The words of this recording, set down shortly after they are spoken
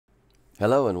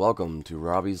Hello and welcome to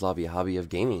Robbie's Lobby Hobby of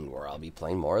Gaming, where I'll be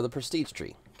playing more of the Prestige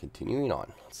Tree. Continuing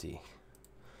on. Let's see.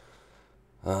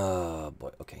 Boy,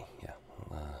 okay, yeah.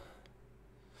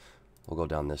 We'll go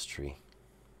down this tree.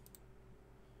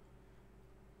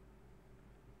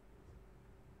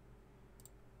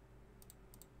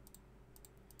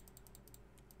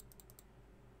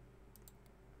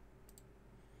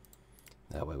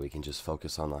 That way we can just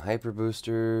focus on the hyper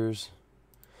boosters,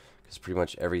 because pretty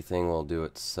much everything will do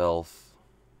itself.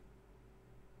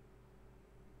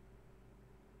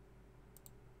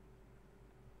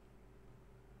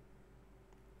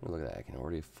 Look at that, I can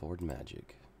already afford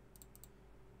magic.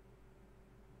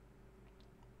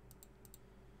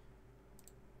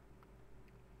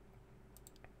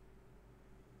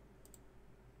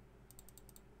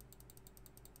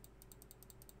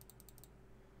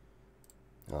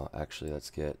 Oh, actually,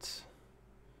 let's get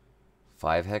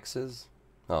 5 hexes.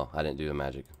 Oh, I didn't do the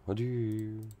magic. Hyper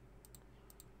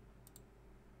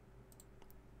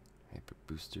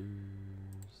boosters.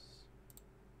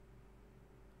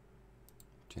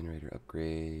 Generator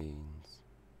upgrades.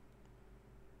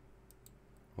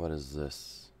 What is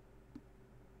this?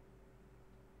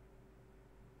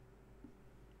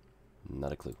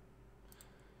 Not a clue.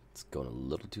 It's going a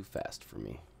little too fast for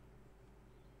me.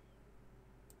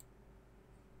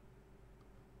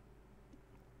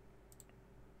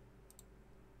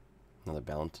 Another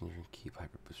balance engine. Keep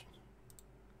hyper boosters.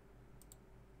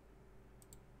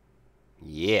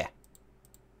 Yeah.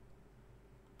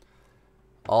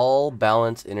 All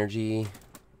balance energy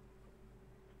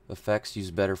effects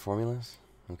use better formulas.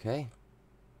 Okay.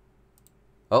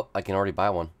 Oh, I can already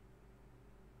buy one.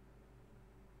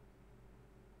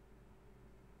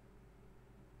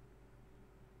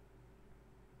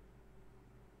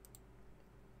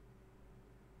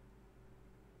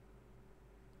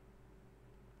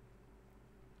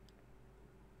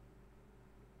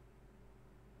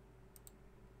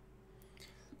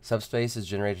 Subspace is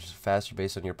generated faster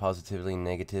based on your positivity and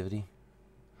negativity.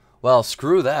 Well,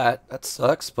 screw that. That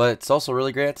sucks, but it's also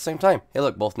really great at the same time. Hey,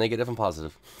 look, both negative and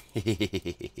positive.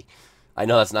 I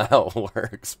know that's not how it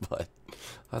works, but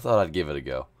I thought I'd give it a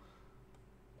go.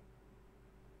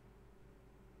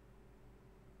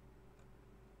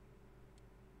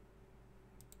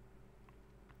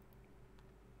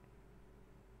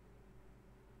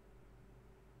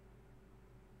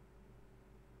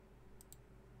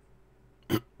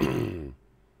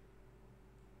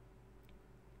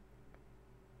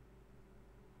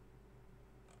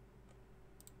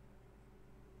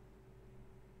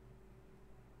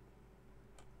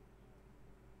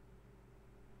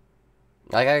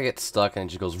 I gotta get stuck and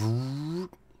it just goes.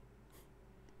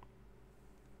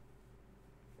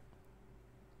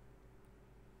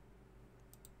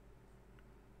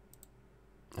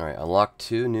 Alright, unlock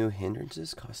 2 new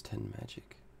hindrances. Cost 10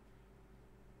 magic.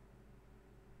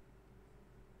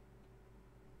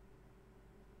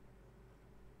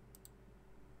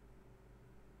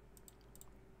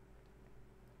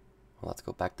 Well, let's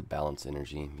go back to balance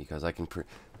energy because I can.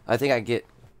 I think I get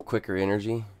quicker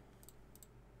energy.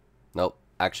 Nope.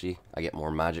 Actually, I get more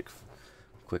magic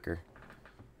quicker.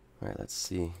 Alright, let's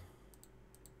see.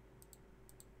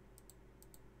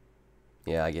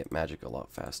 Yeah, I get magic a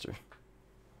lot faster.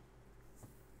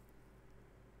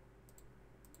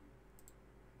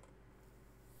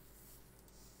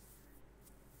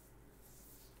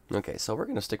 Okay, so we're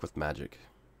going to stick with magic.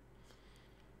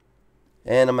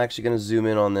 And I'm actually going to zoom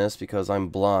in on this because I'm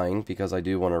blind, because I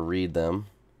do want to read them.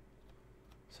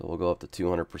 So we'll go up to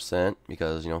 200%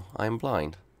 because, you know, I'm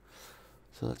blind.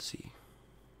 So let's see.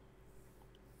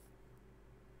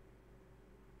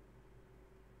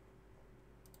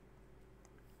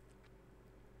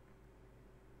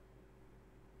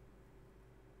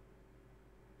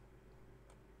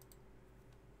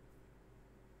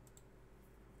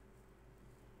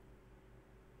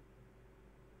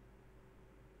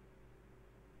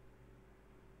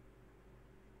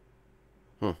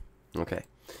 Okay.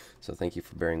 So thank you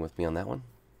for bearing with me on that one.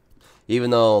 Even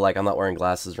though, like, I'm not wearing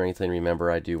glasses or anything, remember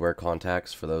I do wear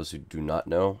contacts. For those who do not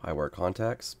know, I wear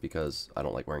contacts because I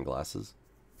don't like wearing glasses.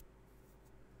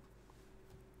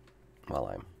 While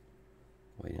I'm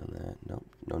waiting on that. Nope,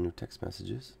 no new text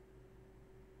messages.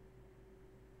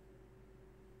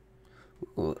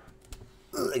 Ooh,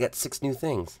 I got 6 new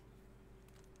things.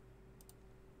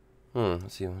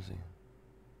 Let's see.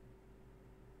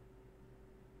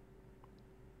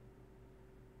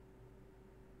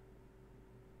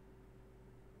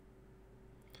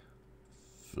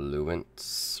 Fluent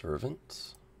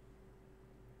servant.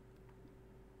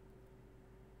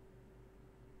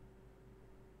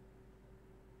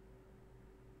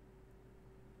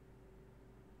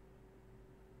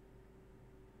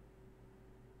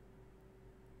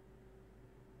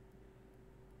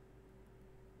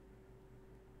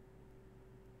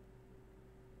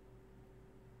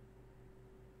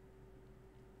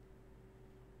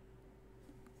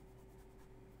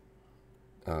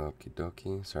 Okie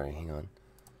dokie. Sorry, hang on.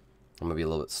 I'm gonna be a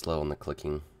little bit slow on the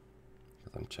clicking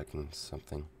because I'm checking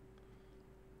something.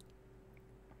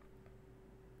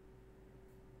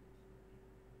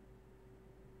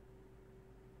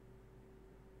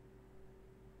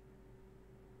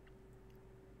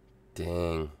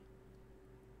 Dang.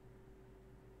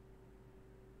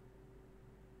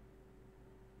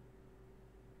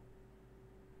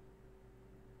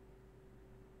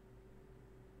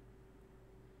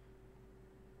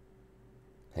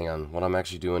 Hang on. What I'm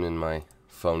actually doing in my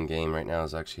phone game right now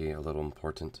is actually a little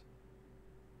important.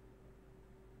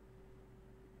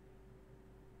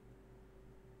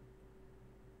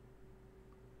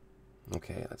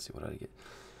 Okay, let's see what I get.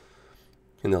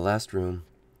 In the last room,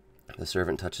 the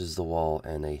servant touches the wall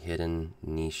and a hidden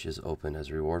niche is opened. As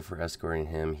a reward for escorting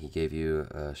him, he gave you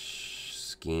a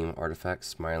scheme artifact.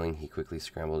 Smiling, he quickly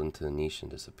scrambled into the niche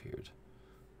and disappeared.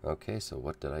 Okay, so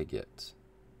what did I get?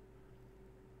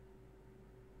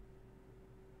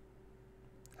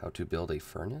 How to build a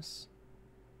furnace?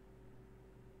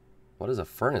 What does a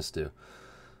furnace do?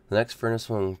 The next furnace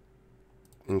will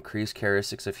increase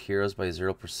characteristics of heroes by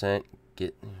 0%.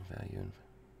 Get value.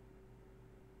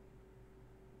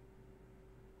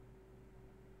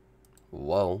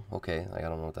 Whoa, okay. I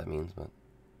don't know what that means, but...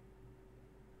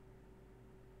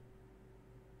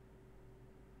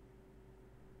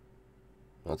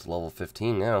 Well, it's level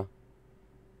 15 now.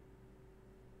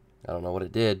 I don't know what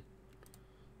it did.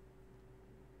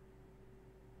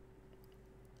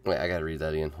 Wait, I gotta read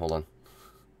that again. Hold on.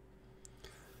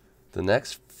 The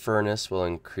next furnace will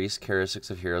increase characteristics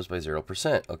of heroes by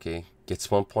 0%. Okay. Gets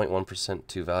 1.1%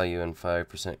 to value and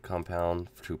 5% compound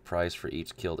to price for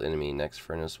each killed enemy. Next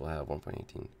furnace will have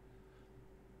 1.18.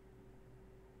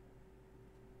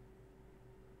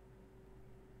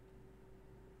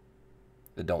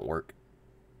 It don't work.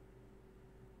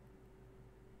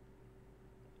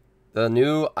 The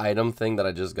new item thing that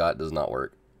I just got does not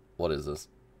work. What is this?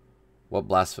 What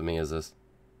blasphemy is this?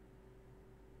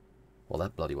 Well,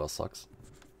 that bloody well sucks.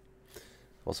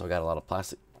 Also, I got a lot of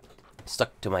plastic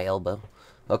stuck to my elbow.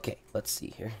 Okay, let's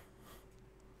see here.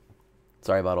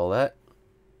 Sorry about all that.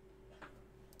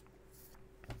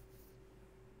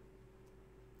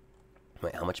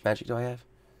 Wait, how much magic do I have?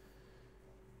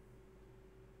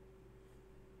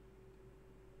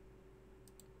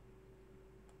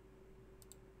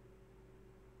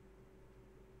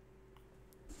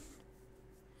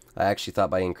 I actually thought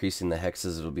by increasing the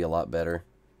hexes it would be a lot better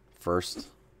first.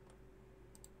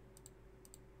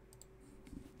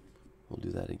 We'll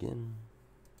do that again.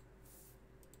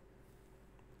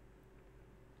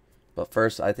 But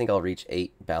first, I think I'll reach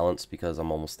 8 balance because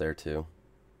I'm almost there too.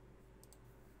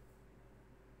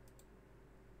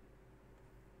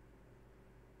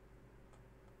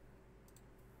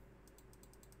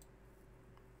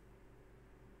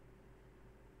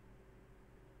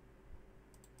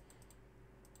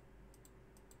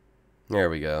 There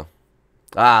we go.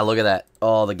 Ah, look at that.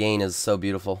 Oh, the gain is so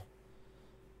beautiful.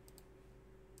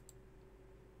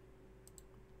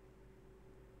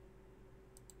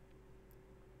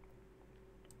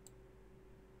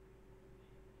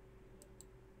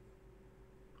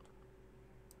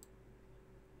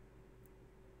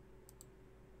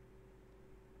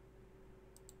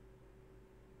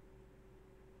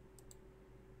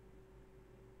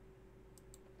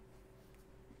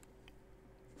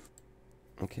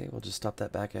 Okay, we'll just stop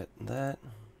that back at that.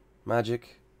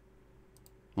 Magic.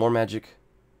 More magic.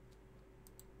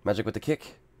 Magic with the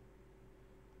kick.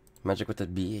 Magic with the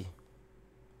B.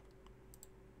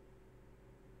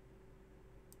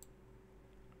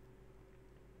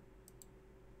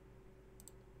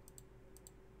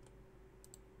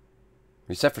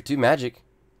 Reset for 2 magic.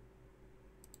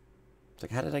 It's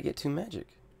like, how did I get 2 magic?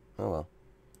 Oh well.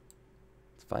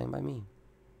 It's fine by me.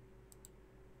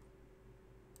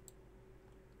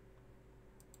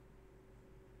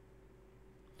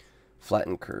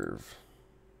 Flatten curve.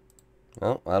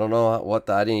 Well, I don't know what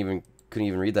the, couldn't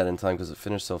even read that in time because it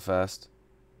finished so fast.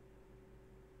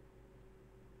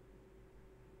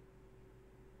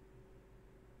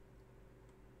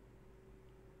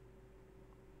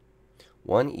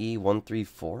 One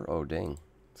E134. Oh dang,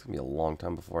 it's gonna be a long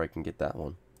time before I can get that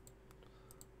one.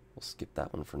 We'll skip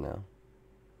that one for now.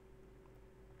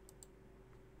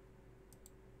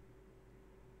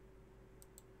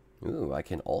 Ooh, I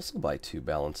can also buy 2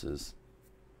 balances.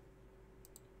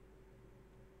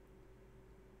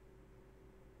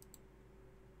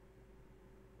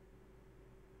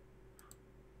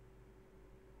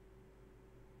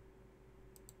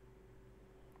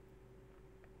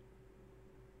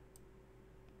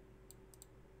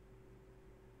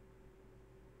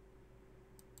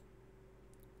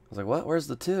 was like, what? Where's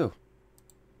the 2?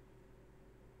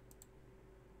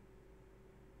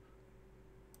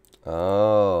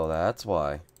 Oh, that's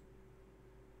why.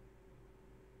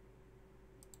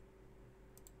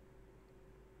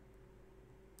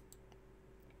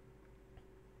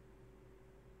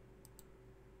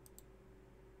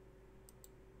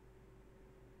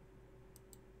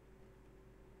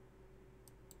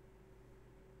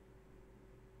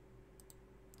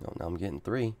 Oh, now I'm getting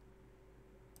 3.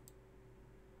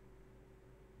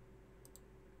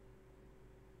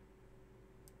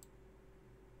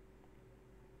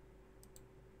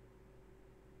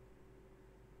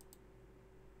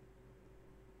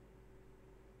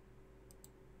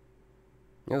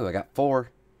 Oh, I got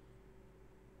 4.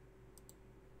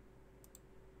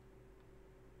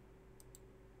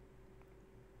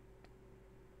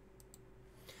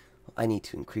 I need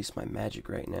to increase my magic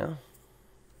right now.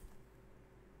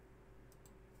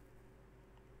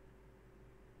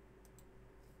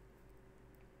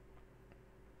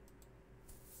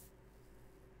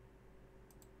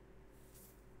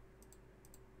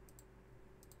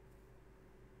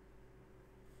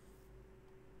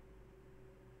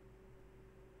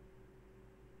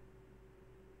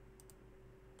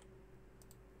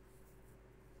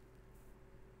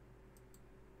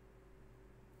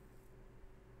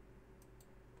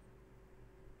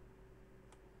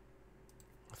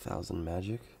 A 1,000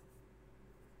 magic.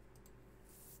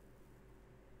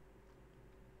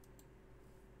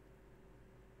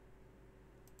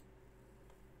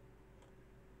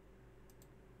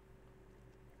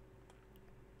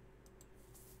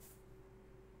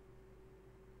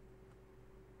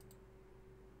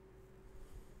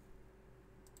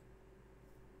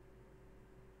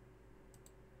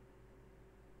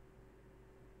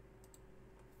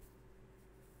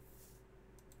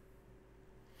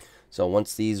 So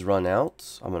once these run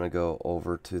out, I'm going to go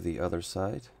over to the other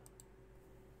side.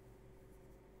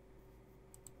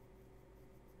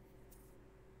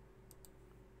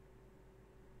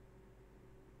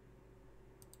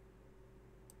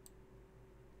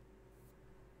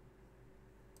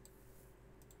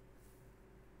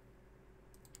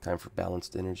 Time for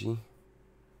balanced energy.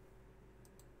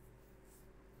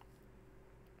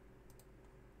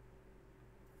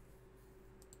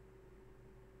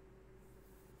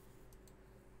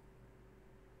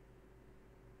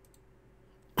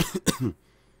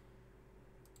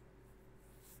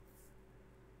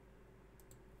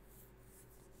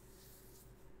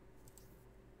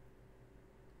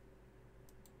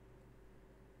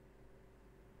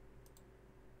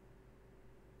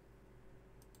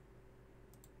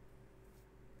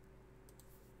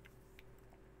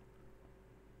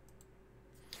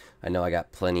 I know I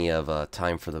got plenty of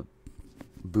time for the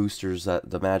boosters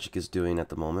that the magic is doing at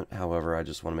the moment. However, I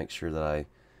just want to make sure that I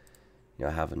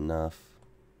have enough.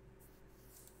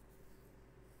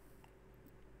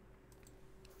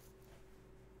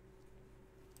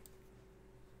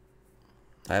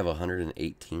 I have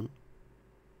 118.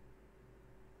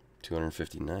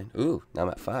 259. Ooh, now I'm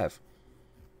at 5.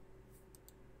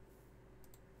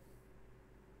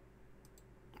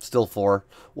 Still 4.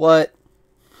 What?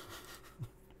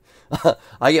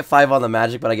 I get 5 on the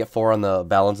magic, but I get 4 on the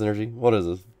balance energy. What is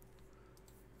this?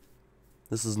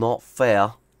 This is not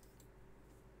fair.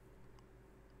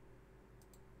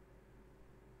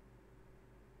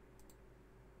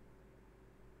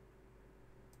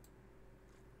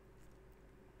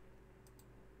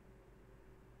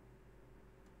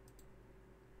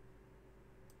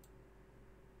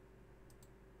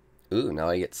 Ooh, now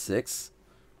I get 6.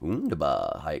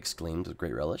 Wunderbar, I exclaimed with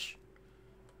great relish.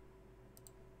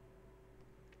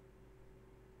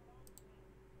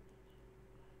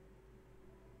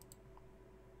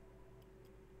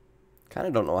 Kind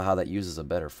of don't know how that uses a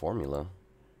better formula.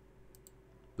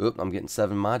 Oop, I'm getting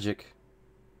 7 magic.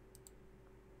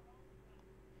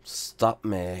 Stop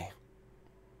me.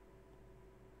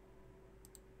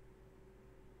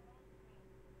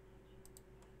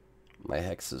 My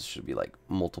hexes should be like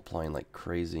multiplying like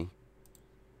crazy.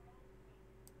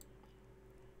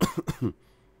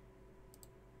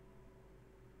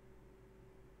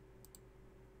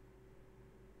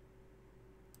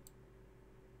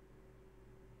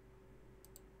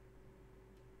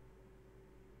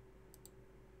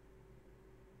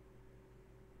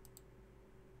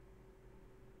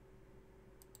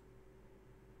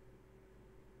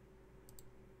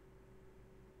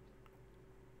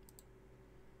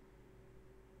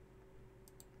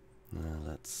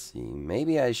 Let's see.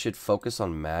 Maybe I should focus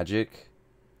on magic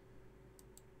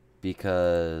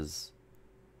because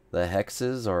the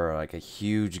hexes are like a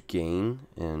huge gain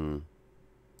in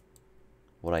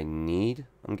what I need,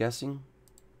 I'm guessing.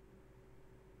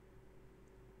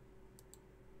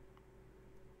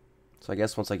 So I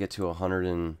guess once I get to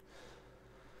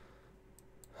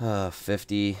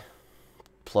 150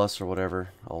 plus or whatever,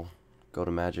 I'll go to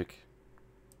magic.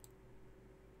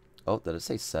 Oh, did it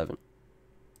say 7?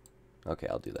 Okay,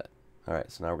 I'll do that.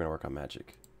 Alright, so now we're going to work on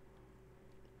magic.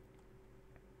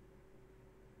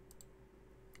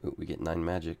 Ooh, we get 9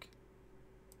 magic.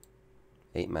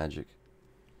 8 magic.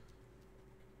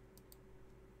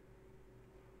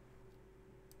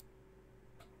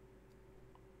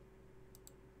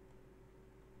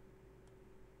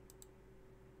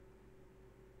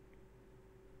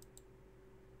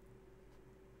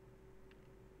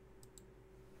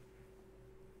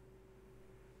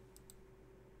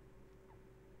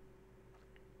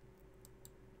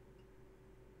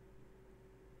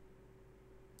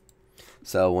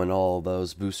 So when all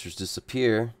those boosters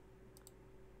disappear,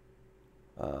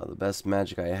 the best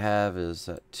magic I have is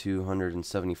at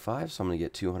 275, so I'm going to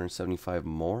get 275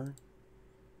 more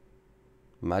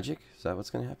magic. Is that what's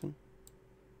going to happen?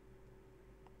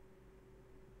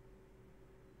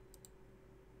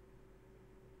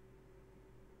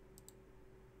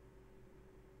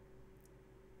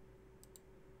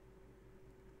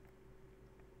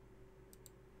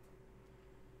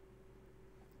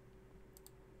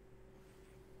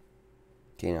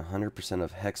 Gain 100%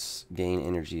 of hex gain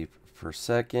energy per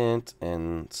second,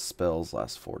 and spells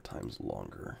last 4 times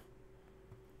longer.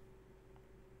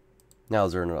 Now,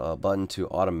 is there a button to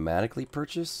automatically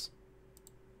purchase?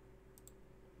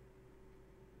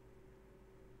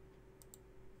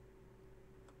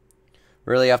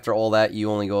 Really, after all that, you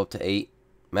only go up to 8.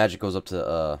 Magic goes up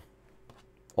to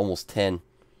almost 10.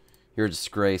 You're a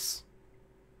disgrace.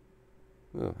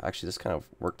 Ooh, actually, this kind of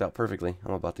worked out perfectly.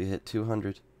 I'm about to hit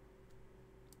 200.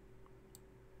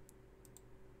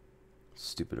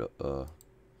 Stupid,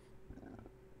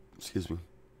 excuse me.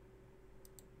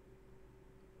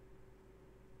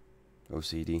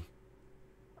 OCD.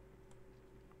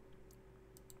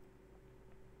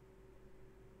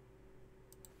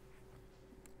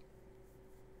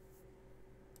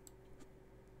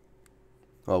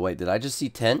 Oh, wait, did I just see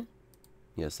 10?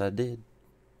 Yes, I did.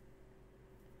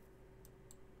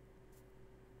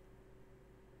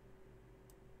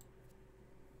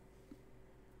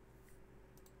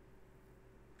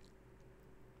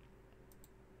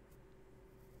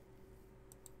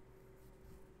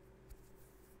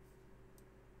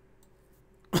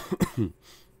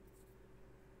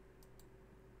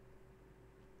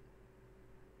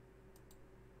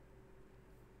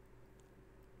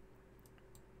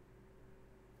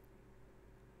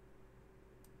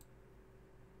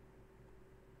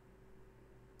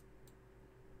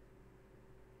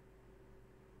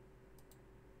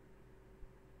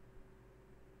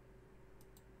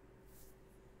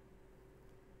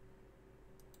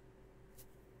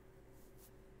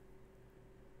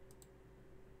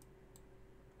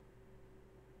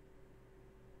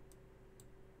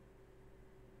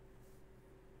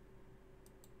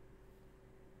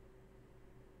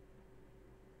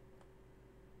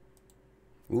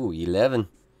 Ooh, 11.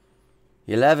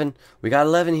 11. We got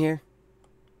 11 here.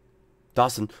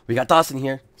 Dawson. We got Dawson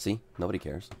here. See? Nobody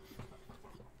cares.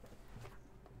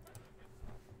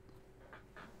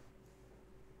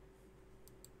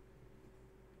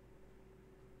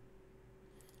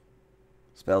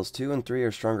 Spells 2 and 3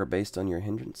 are stronger based on your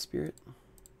hindrance spirit.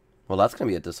 Well, that's going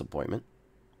to be a disappointment.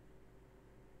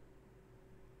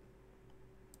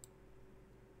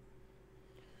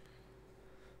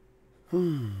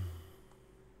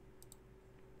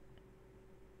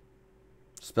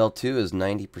 Spell 2 is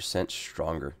 90%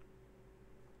 stronger.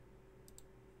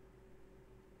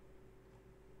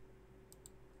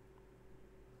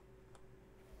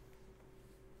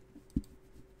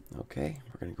 Okay,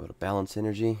 we're going to go to balance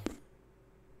energy.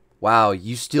 Wow,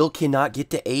 you still cannot get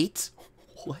to 8?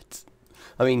 What?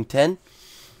 I mean, 10?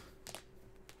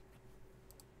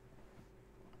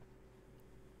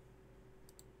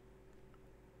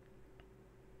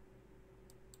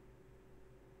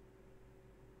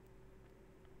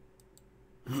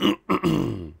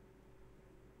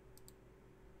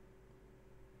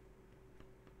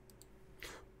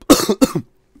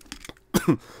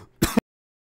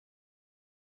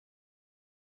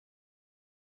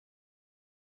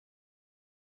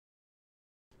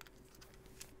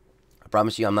 I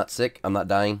promise you I'm not sick. I'm not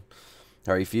dying.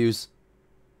 I refuse.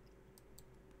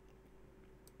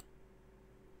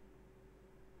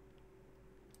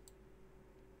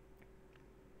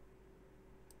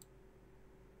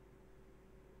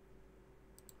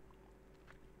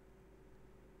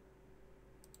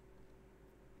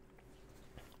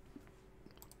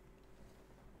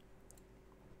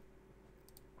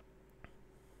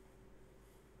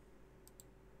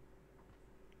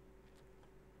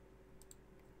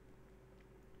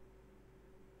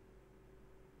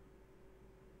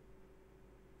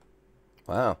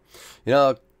 Wow. You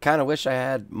know, kind of wish I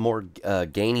had more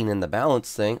gaining in the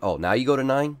balance thing. Oh, now you go to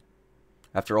 9?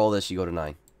 After all this, you go to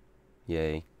 9.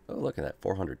 Yay. Oh, look at that.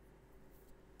 400.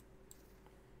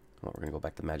 Oh, we're going to go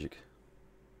back to magic.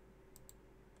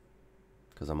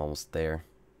 Because I'm almost there.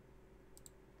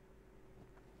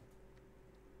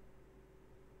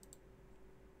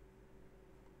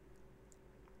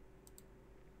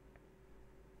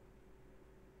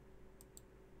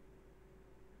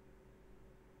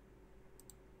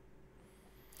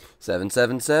 Seven,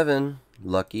 7, 7.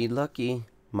 Lucky, lucky.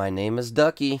 My name is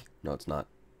Ducky. No, it's not.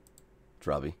 It's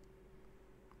Robbie.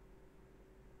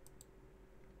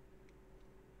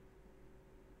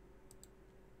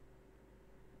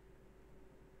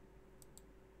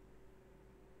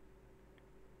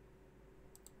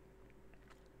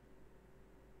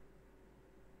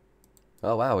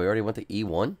 Oh, wow. We already went to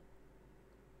E1?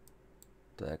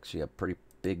 That's actually a pretty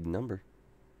big number.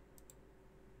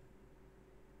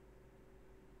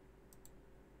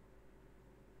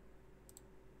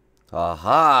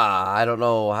 Aha! I don't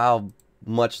know how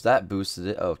much that boosted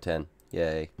it. Oh, 10.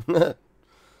 Yay.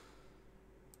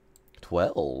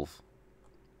 12.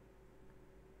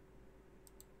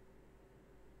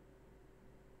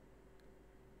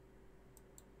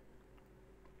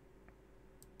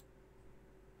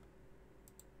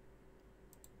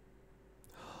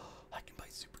 I can buy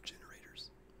super generators.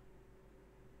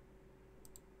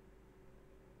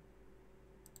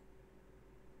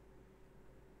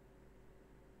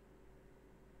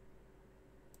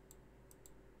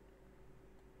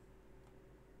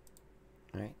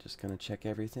 Alright, just gonna check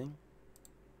everything.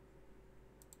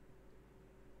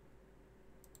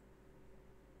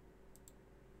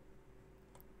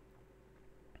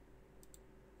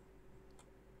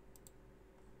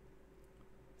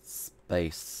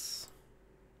 Space.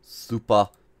 Super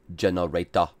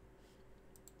generator.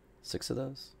 6 of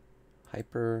those.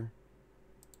 Hyper.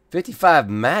 55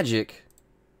 magic.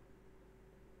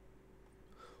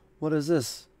 What is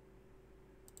this?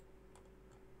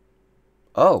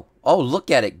 Oh. Oh, look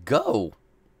at it go.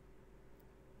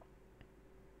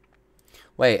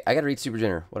 Wait, I gotta read Super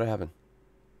Jenner. What happened?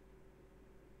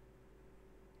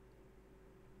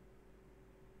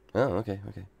 Oh, okay,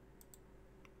 okay.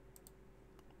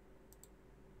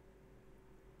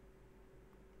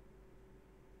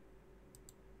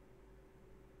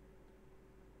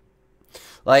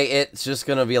 Like, it's just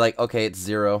gonna be like, okay, it's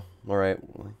 0. Alright.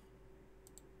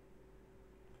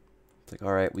 It's like,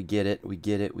 alright, we get it, we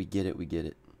get it, we get it, we get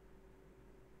it.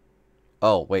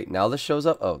 Oh, wait, now this shows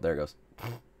up? Oh, there it goes.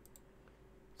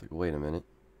 It's like, wait a minute.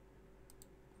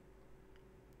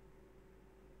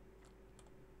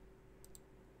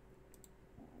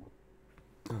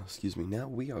 Oh, excuse me, now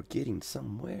we are getting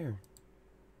somewhere.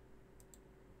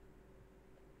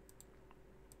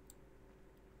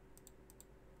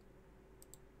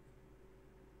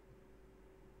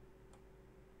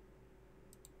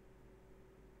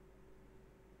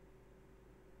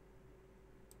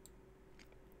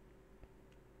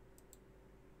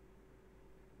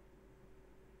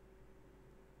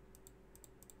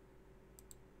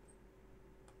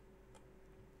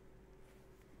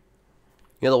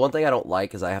 You know, the one thing I don't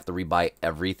like is I have to rebuy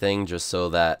everything just so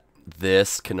that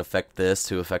this can affect this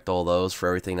to affect all those for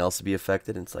everything else to be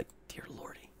affected. And it's like, dear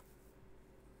lordy.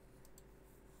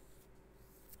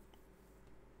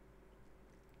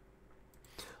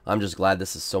 I'm just glad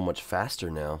this is so much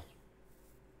faster now.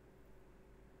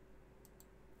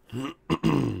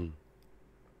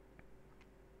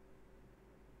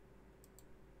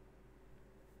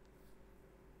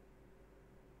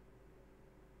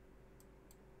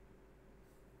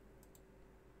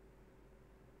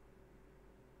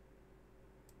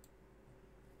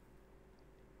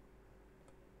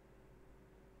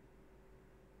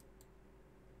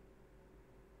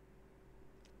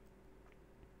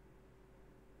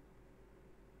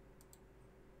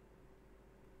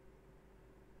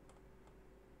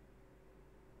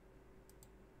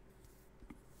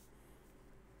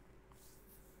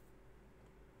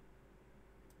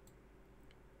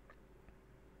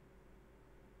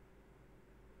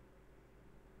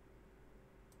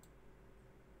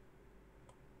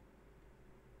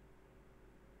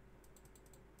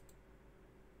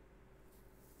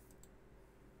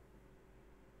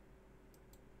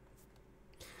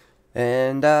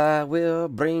 And I will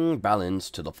bring balance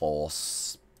to the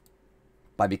Force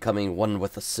by becoming one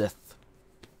with the Sith.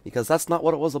 Because that's not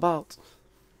what it was about.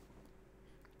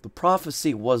 The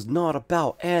prophecy was not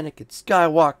about Anakin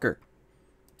Skywalker.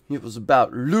 It was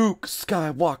about Luke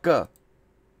Skywalker.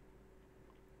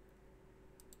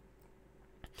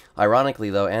 Ironically,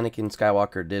 though, Anakin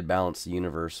Skywalker did balance the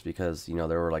universe because, you know,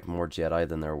 there were like more Jedi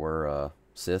than there were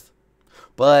Sith.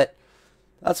 But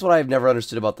that's what I've never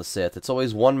understood about the Sith. It's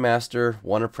always one master,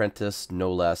 one apprentice,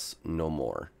 no less, no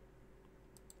more.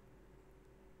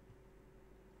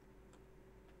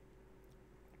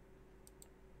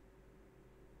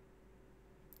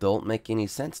 Don't make any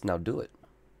sense, now do it.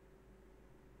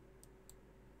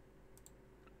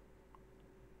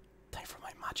 Time for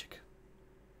my magic.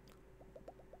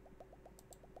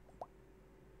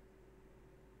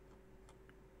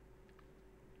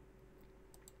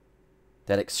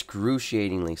 That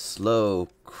excruciatingly slow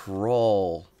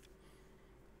crawl.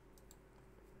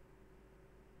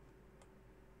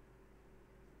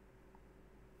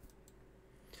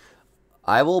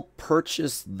 I will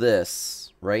purchase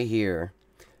this right here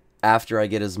after I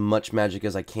get as much magic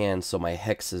as I can so my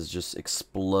hexes just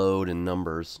explode in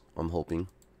numbers, I'm hoping.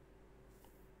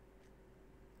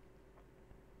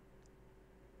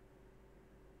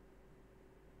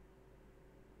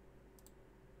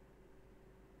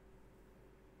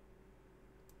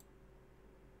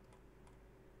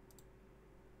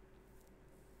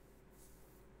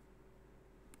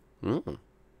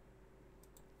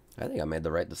 I think I made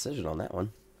the right decision on that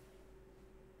one.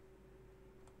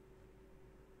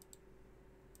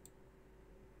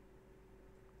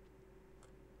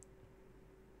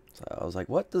 So I was like,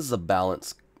 what does the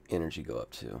balance energy go up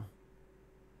to?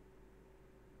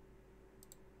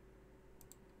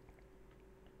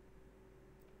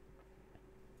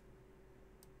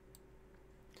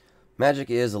 Magic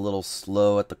is a little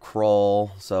slow at the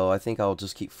crawl, so I think I'll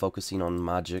just keep focusing on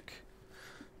magic.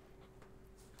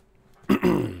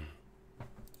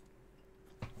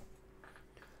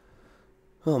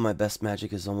 Oh, my best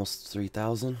magic is almost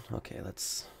 3,000. Okay,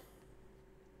 let's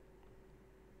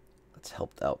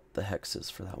help out the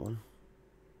hexes for that one.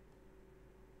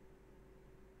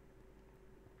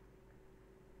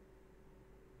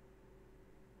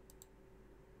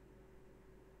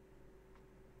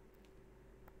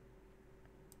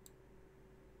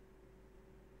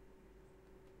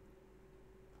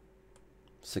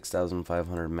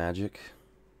 $6,500 magic,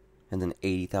 and then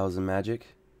 80,000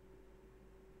 magic.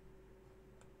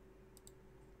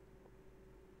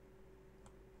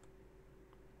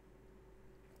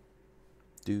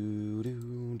 Do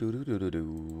do do do do do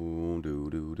do do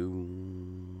do do.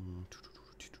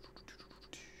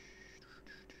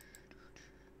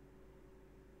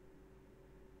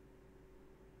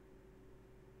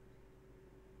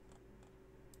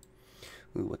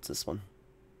 Ooh, what's this one?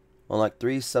 Unlock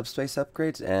 3 subspace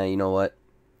upgrades, and you know what?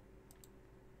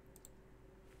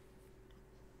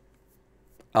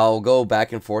 I'll go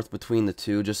back and forth between the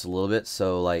two just a little bit.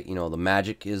 So, like, you know, the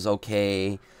magic is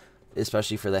okay,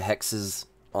 especially for the hexes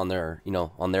on their, you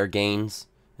know, on their gains,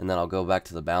 and then I'll go back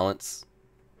to the balance.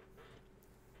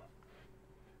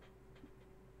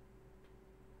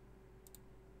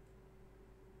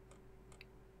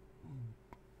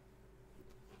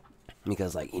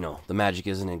 Because, like, you know, the magic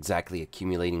isn't exactly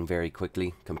accumulating very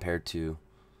quickly compared to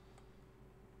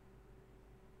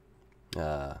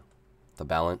the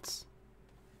balance.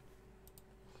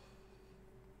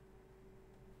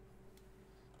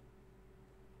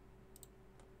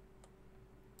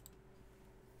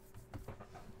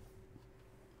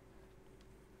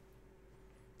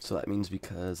 So that means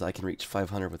because I can reach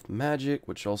 500 with magic,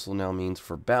 which also now means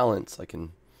for balance I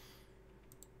can...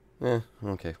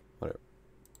 okay,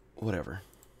 whatever.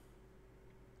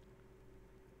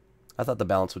 I thought the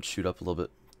balance would shoot up a little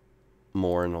bit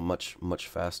more and much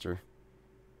faster.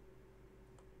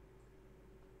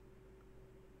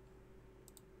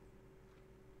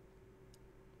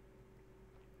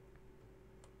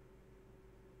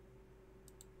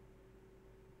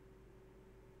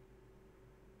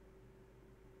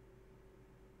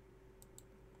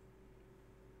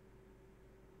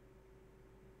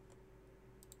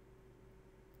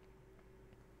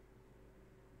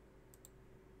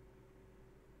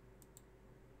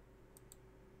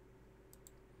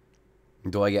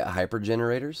 Do I get hyper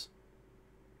generators?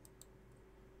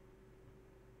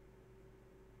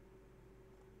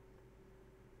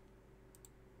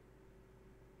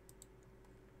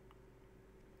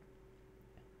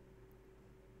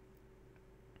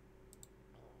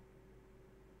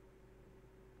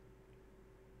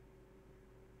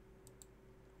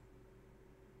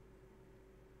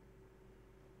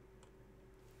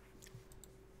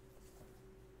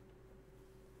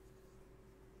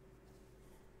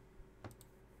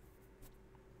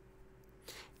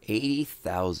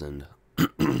 $80,000.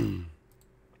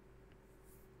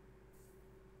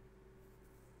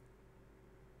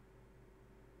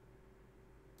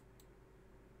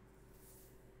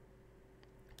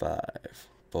 Five,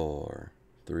 4,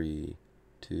 3,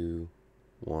 2,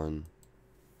 1.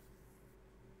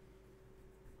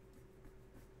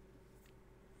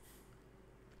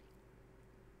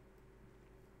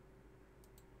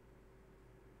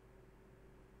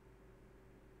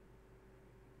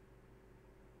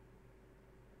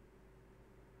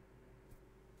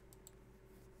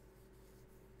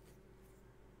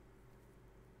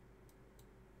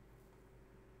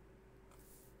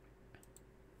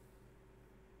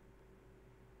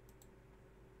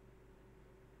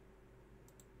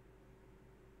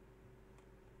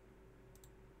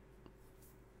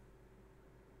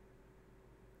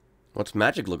 What's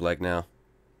magic look like now?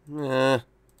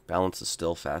 Balance is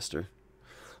still faster.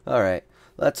 Alright,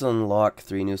 let's unlock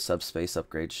 3 new subspace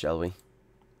upgrades, shall we?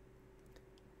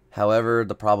 However,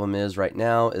 the problem is right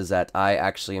now is that I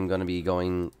actually am going to be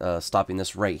stopping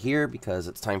this right here because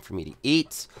it's time for me to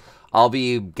eat. I'll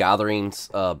be gathering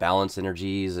balance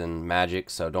energies and magic,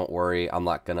 so don't worry. I'm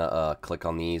not going to click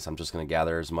on these. I'm just going to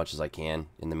gather as much as I can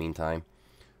in the meantime.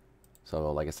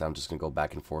 So like I said, I'm just going to go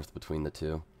back and forth between the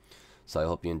two. So I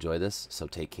hope you enjoy this. So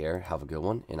take care. Have a good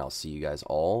one. And I'll see you guys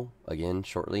all again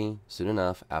shortly, soon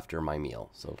enough, after my meal.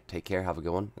 So take care. Have a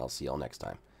good one. And I'll see you all next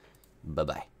time.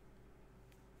 Bye-bye.